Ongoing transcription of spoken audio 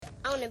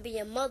I wanna be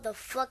a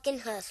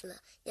motherfucking hustler.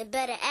 You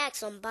better ask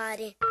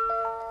somebody.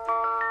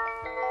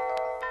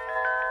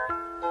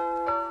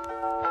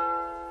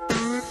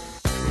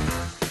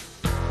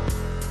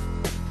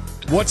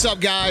 What's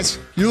up, guys?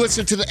 You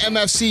listen to the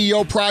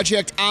MFCEO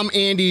Project. I'm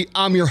Andy.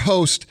 I'm your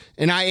host,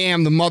 and I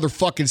am the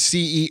motherfucking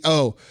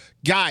CEO.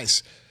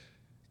 Guys,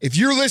 if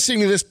you're listening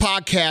to this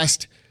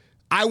podcast,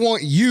 I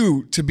want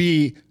you to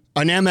be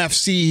an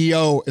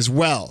MFCEO as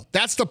well.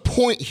 That's the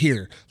point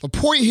here. The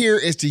point here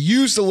is to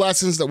use the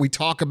lessons that we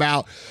talk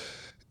about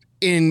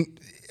in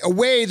a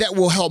way that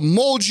will help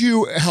mold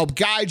you, help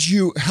guide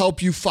you,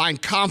 help you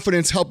find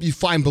confidence, help you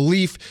find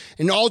belief,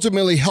 and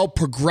ultimately help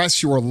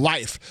progress your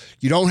life.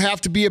 You don't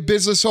have to be a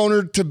business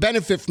owner to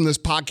benefit from this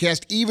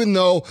podcast, even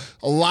though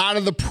a lot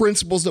of the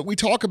principles that we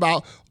talk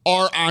about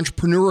are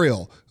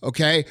entrepreneurial,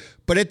 okay?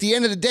 But at the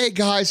end of the day,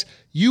 guys,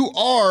 you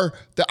are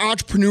the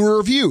entrepreneur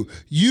of you.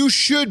 You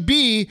should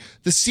be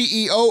the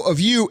CEO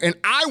of you, and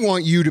I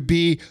want you to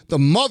be the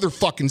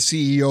motherfucking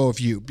CEO of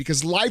you,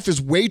 because life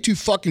is way too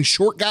fucking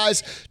short,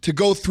 guys, to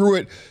go through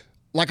it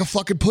like a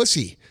fucking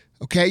pussy,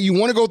 okay? You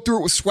want to go through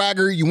it with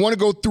swagger. You want to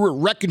go through it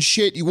wrecking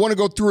shit. You want to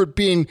go through it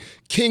being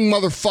King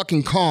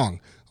motherfucking Kong,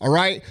 all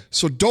right?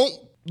 So don't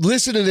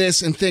listen to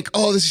this and think,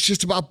 oh, this is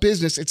just about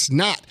business. It's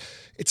not.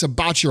 It's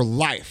about your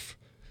life.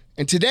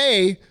 And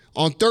today,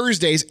 on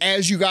Thursdays,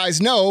 as you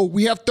guys know,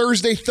 we have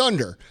Thursday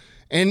Thunder.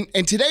 And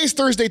today's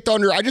Thursday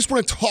Thunder, I just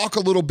want to talk a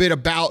little bit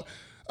about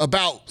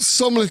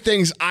some of the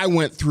things I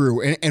went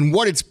through and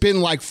what it's been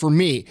like for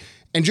me,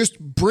 and just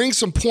bring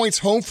some points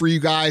home for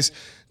you guys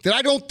that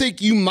I don't think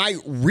you might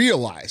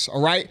realize,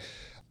 all right?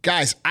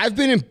 Guys, I've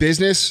been in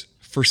business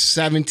for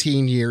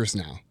 17 years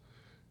now.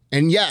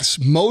 And yes,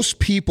 most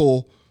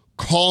people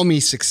call me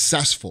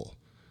successful.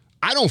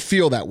 I don't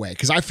feel that way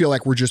because I feel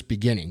like we're just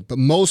beginning. But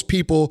most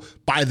people,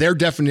 by their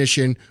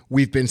definition,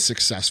 we've been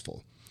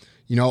successful.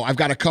 You know, I've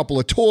got a couple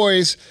of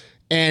toys,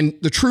 and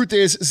the truth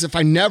is if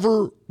I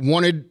never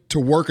wanted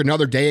to work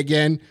another day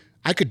again,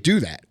 I could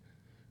do that.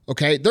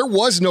 Okay? There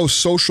was no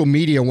social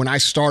media when I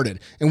started.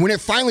 And when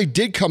it finally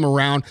did come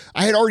around,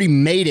 I had already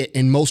made it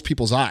in most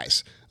people's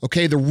eyes.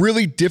 Okay? The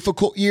really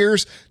difficult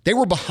years, they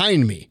were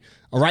behind me.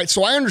 All right?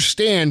 So I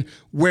understand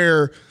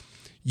where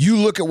you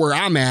look at where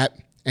I'm at,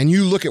 and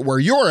you look at where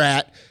you're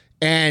at,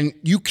 and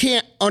you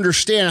can't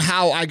understand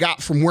how I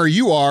got from where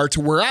you are to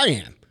where I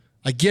am.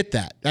 I get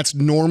that. That's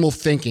normal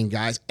thinking,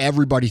 guys.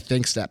 Everybody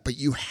thinks that, but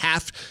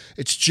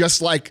it's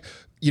just like,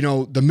 you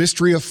know, the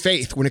mystery of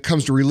faith when it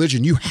comes to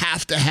religion. You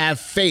have to have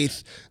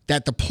faith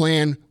that the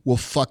plan will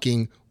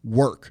fucking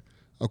work,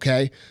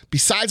 okay?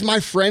 Besides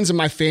my friends and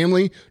my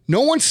family,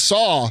 no one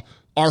saw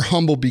our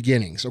humble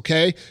beginnings,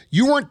 okay?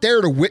 You weren't there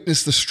to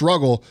witness the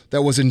struggle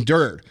that was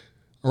endured.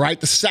 All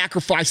right, the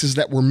sacrifices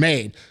that were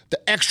made,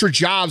 the extra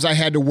jobs I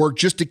had to work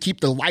just to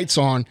keep the lights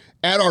on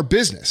at our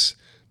business,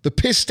 the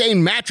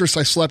piss-stained mattress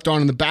I slept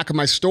on in the back of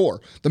my store,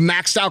 the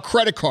maxed out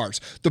credit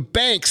cards, the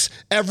banks,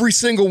 every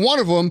single one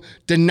of them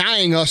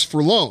denying us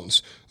for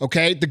loans,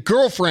 okay? The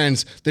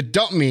girlfriends that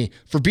dumped me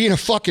for being a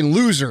fucking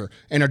loser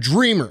and a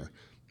dreamer,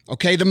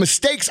 okay? The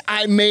mistakes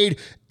I made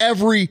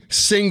every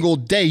single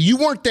day. You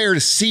weren't there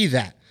to see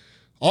that.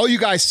 All you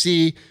guys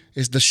see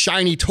is the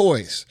shiny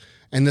toys.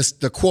 And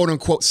the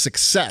quote-unquote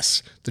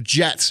success, the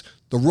jets,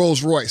 the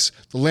Rolls Royce,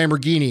 the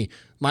Lamborghini,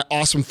 my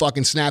awesome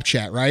fucking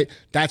Snapchat, right?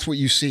 That's what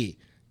you see.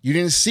 You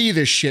didn't see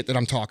this shit that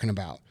I'm talking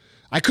about.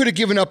 I could have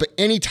given up at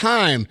any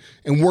time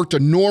and worked a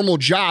normal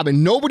job,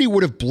 and nobody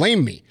would have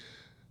blamed me.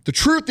 The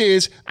truth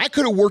is, I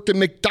could have worked at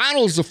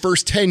McDonald's the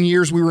first 10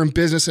 years we were in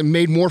business and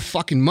made more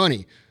fucking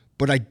money,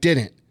 but I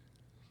didn't.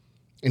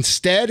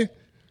 Instead,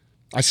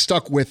 I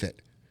stuck with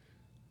it.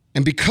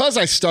 And because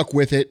I stuck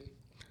with it,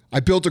 I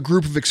built a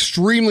group of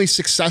extremely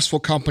successful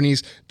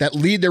companies that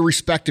lead their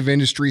respective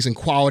industries in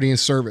quality and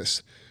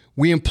service.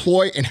 We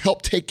employ and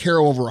help take care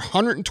of over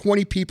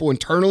 120 people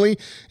internally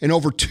and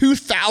over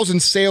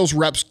 2,000 sales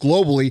reps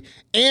globally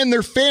and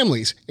their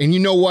families. And you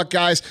know what,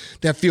 guys?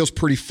 That feels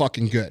pretty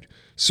fucking good.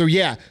 So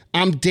yeah,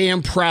 I'm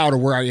damn proud of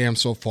where I am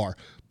so far,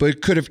 but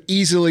it could have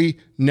easily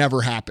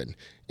never happened.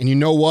 And you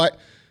know what?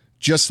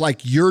 Just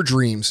like your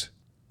dreams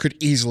could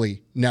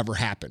easily never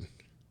happen.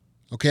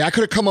 Okay, I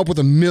could have come up with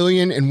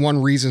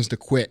 1,000,001 reasons to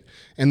quit,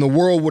 and the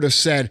world would have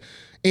said,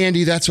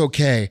 Andy, that's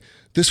okay.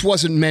 This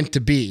wasn't meant to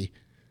be.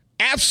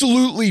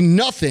 Absolutely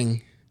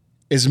nothing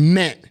is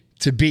meant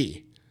to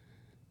be.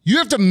 You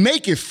have to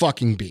make it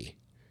fucking be.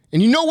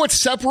 And you know what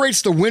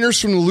separates the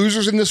winners from the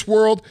losers in this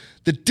world?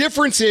 The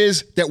difference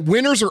is that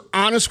winners are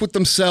honest with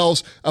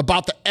themselves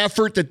about the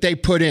effort that they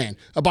put in,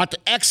 about the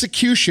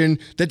execution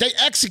that they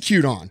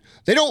execute on.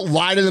 They don't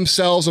lie to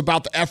themselves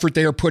about the effort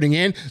they are putting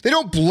in. They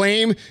don't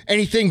blame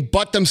anything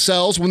but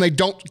themselves when they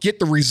don't get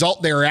the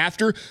result they're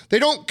after. They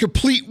don't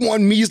complete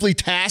one measly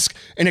task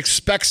and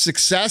expect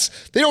success.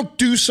 They don't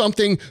do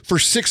something for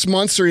 6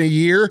 months or a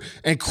year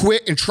and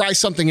quit and try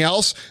something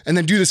else and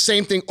then do the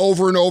same thing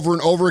over and over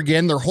and over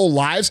again their whole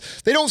lives.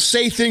 They don't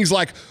say things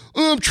like,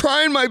 oh, I'm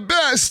trying my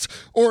best,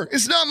 or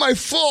it's not my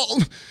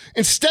fault.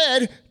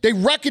 Instead, they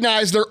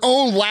recognize their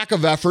own lack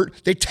of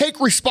effort, they take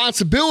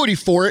responsibility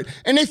for it,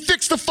 and they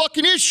fix the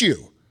fucking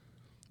issue.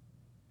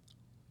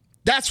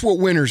 That's what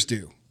winners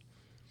do.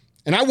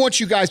 And I want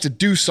you guys to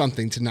do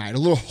something tonight, a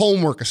little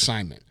homework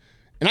assignment.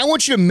 And I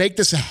want you to make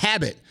this a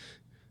habit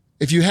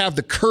if you have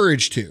the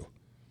courage to.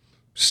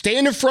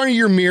 Stand in front of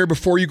your mirror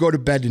before you go to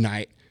bed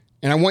tonight,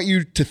 and I want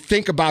you to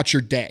think about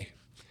your day.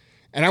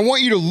 And I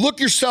want you to look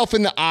yourself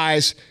in the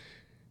eyes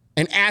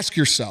and ask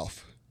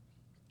yourself,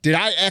 did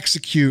I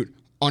execute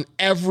on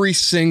every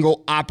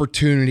single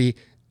opportunity,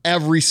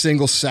 every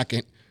single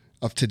second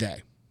of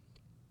today?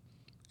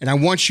 And I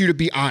want you to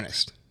be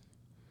honest.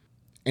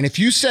 And if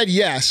you said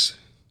yes,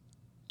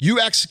 you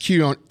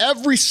execute on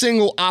every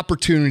single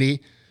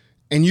opportunity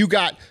and you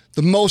got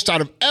the most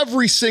out of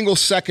every single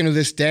second of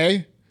this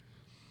day,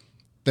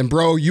 then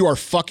bro, you are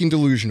fucking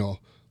delusional,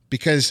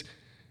 because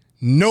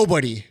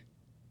nobody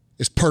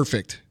is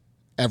perfect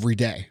every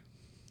day.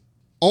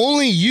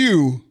 Only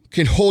you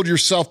can hold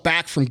yourself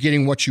back from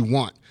getting what you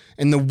want.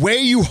 And the way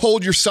you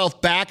hold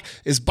yourself back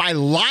is by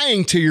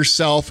lying to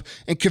yourself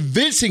and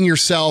convincing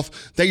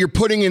yourself that you're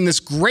putting in this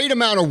great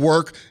amount of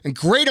work and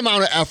great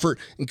amount of effort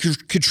and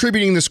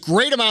contributing this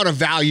great amount of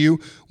value,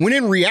 when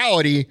in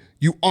reality,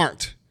 you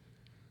aren't.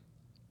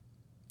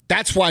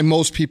 That's why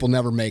most people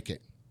never make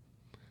it.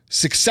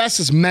 Success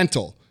is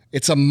mental.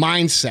 It's a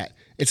mindset.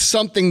 It's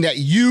something that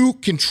you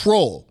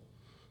control.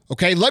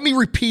 Okay, let me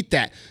repeat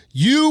that.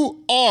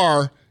 You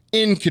are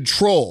in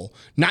control.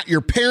 Not your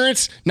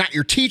parents, not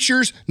your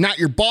teachers, not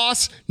your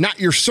boss, not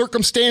your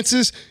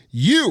circumstances.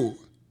 You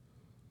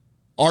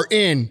are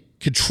in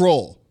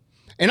control.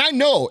 And I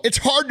know it's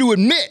hard to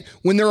admit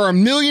when there are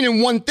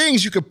 1,000,001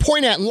 things you could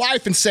point at in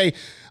life and say,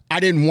 I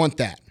didn't want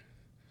that.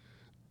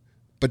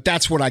 But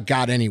that's what I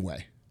got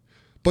anyway.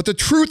 But the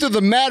truth of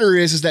the matter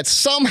is that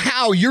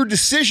somehow your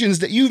decisions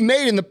that you've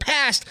made in the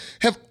past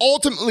have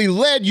ultimately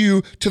led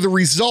you to the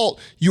result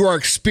you are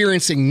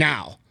experiencing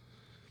now.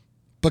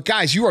 But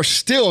guys, you are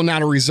still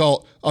not a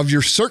result of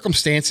your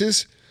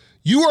circumstances.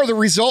 You are the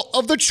result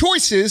of the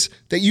choices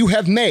that you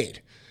have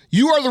made.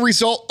 You are the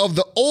result of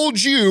the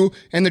old you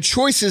and the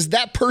choices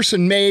that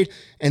person made,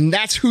 and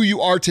that's who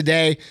you are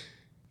today.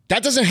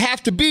 That doesn't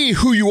have to be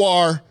who you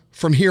are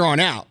from here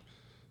on out.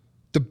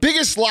 The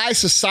biggest lie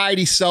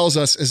society sells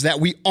us is that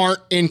we aren't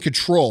in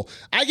control.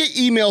 I get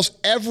emails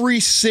every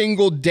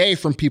single day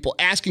from people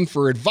asking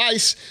for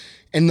advice,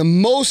 and the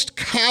most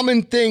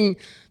common thing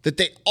that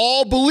they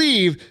all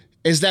believe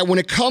is that when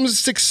it comes to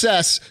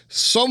success,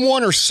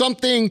 someone or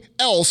something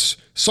else,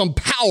 some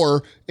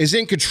power, is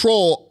in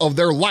control of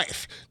their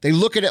life. They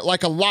look at it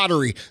like a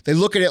lottery. They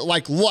look at it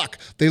like luck.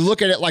 They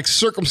look at it like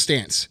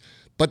circumstance.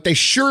 But they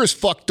sure as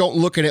fuck don't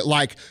look at it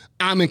like,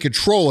 I'm in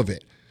control of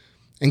it.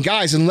 And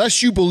guys,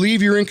 unless you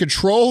believe you're in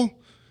control,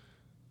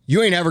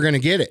 you ain't ever going to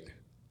get it.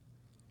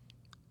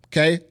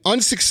 Okay?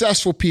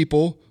 Unsuccessful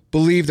people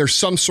believe there's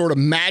some sort of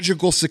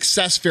magical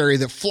success fairy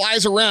that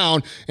flies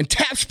around and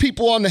taps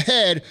people on the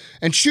head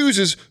and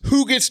chooses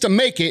who gets to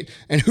make it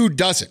and who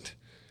doesn't.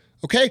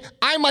 Okay?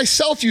 I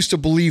myself used to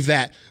believe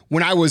that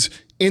when I was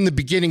in the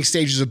beginning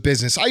stages of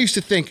business. I used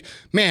to think,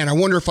 man, I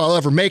wonder if I'll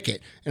ever make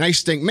it. And I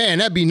used to think, man,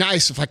 that'd be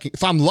nice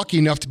if I'm lucky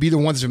enough to be the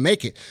ones to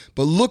make it.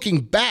 But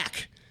looking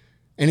back,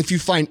 and if you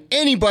find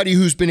anybody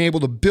who's been able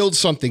to build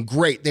something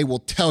great, they will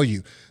tell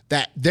you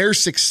that their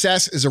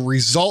success is a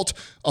result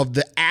of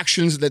the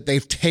actions that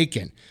they've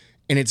taken.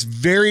 And it's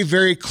very,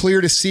 very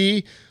clear to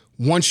see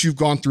once you've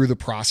gone through the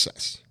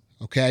process,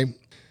 okay?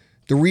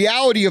 The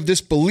reality of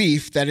this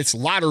belief that it's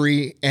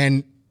lottery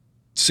and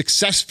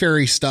success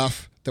fairy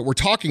stuff that we're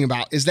talking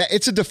about is that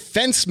it's a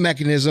defense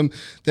mechanism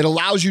that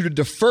allows you to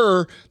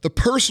defer the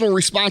personal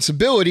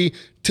responsibility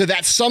to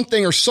that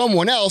something or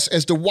someone else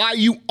as to why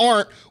you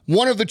aren't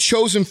one of the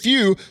chosen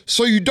few,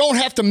 so you don't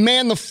have to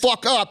man the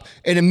fuck up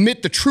and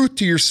admit the truth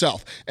to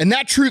yourself. And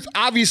that truth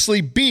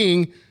obviously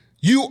being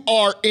you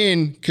are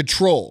in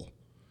control.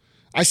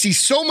 I see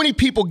so many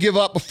people give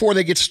up before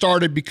they get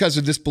started because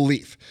of this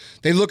belief.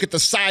 They look at the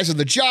size of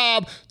the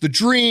job, the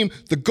dream,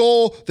 the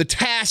goal, the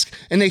task,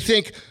 and they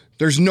think,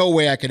 there's no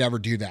way I could ever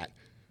do that.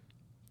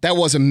 That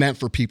wasn't meant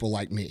for people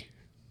like me.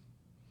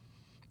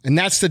 And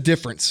that's the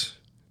difference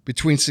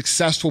between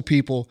successful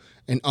people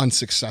and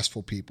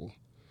unsuccessful people.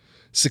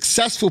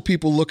 Successful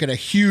people look at a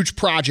huge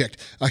project,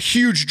 a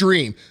huge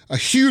dream, a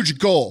huge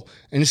goal,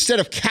 and instead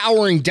of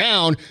cowering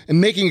down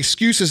and making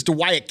excuses to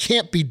why it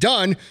can't be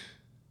done,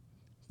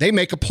 they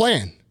make a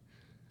plan.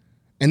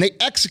 And they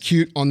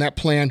execute on that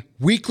plan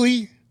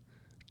weekly,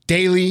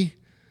 daily,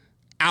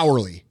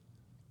 hourly,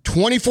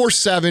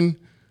 24/7,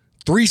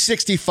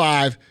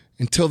 365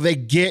 until they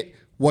get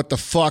what the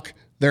fuck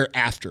they're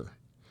after.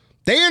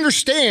 They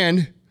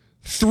understand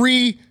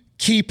 3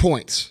 key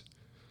points.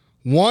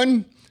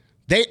 1,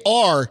 they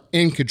are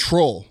in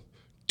control.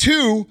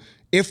 2,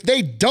 if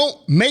they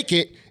don't make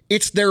it,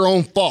 it's their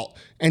own fault.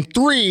 And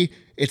 3,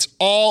 it's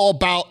all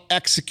about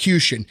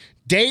execution.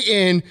 Day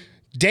in,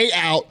 day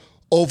out,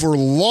 over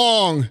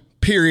long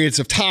periods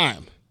of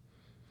time.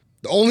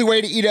 The only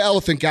way to eat an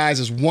elephant, guys,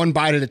 is one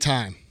bite at a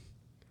time.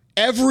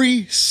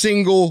 Every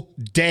single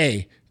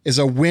day is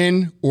a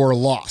win or a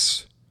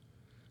loss.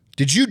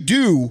 Did you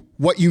do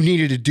what you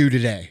needed to do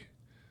today?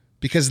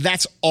 Because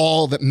that's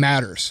all that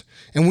matters.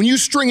 And when you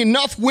string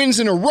enough wins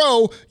in a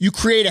row, you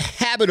create a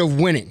habit of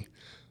winning.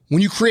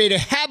 When you create a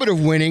habit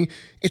of winning,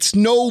 it's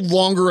no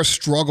longer a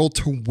struggle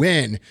to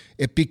win.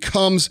 It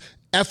becomes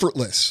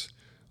effortless.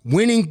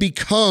 Winning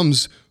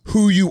becomes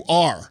who you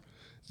are.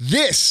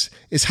 This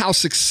is how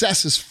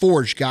success is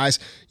forged, guys.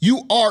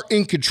 You are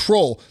in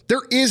control.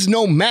 There is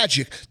no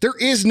magic. There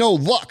is no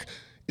luck.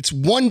 It's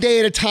one day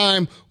at a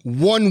time,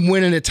 one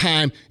win at a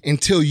time,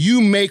 until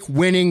you make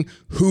winning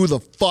who the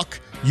fuck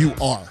you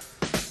are.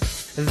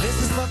 This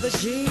is for the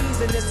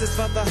G's and this is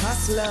for the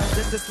hustlers.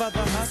 This is for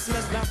the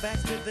hustlers. Now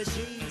back to the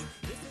G's.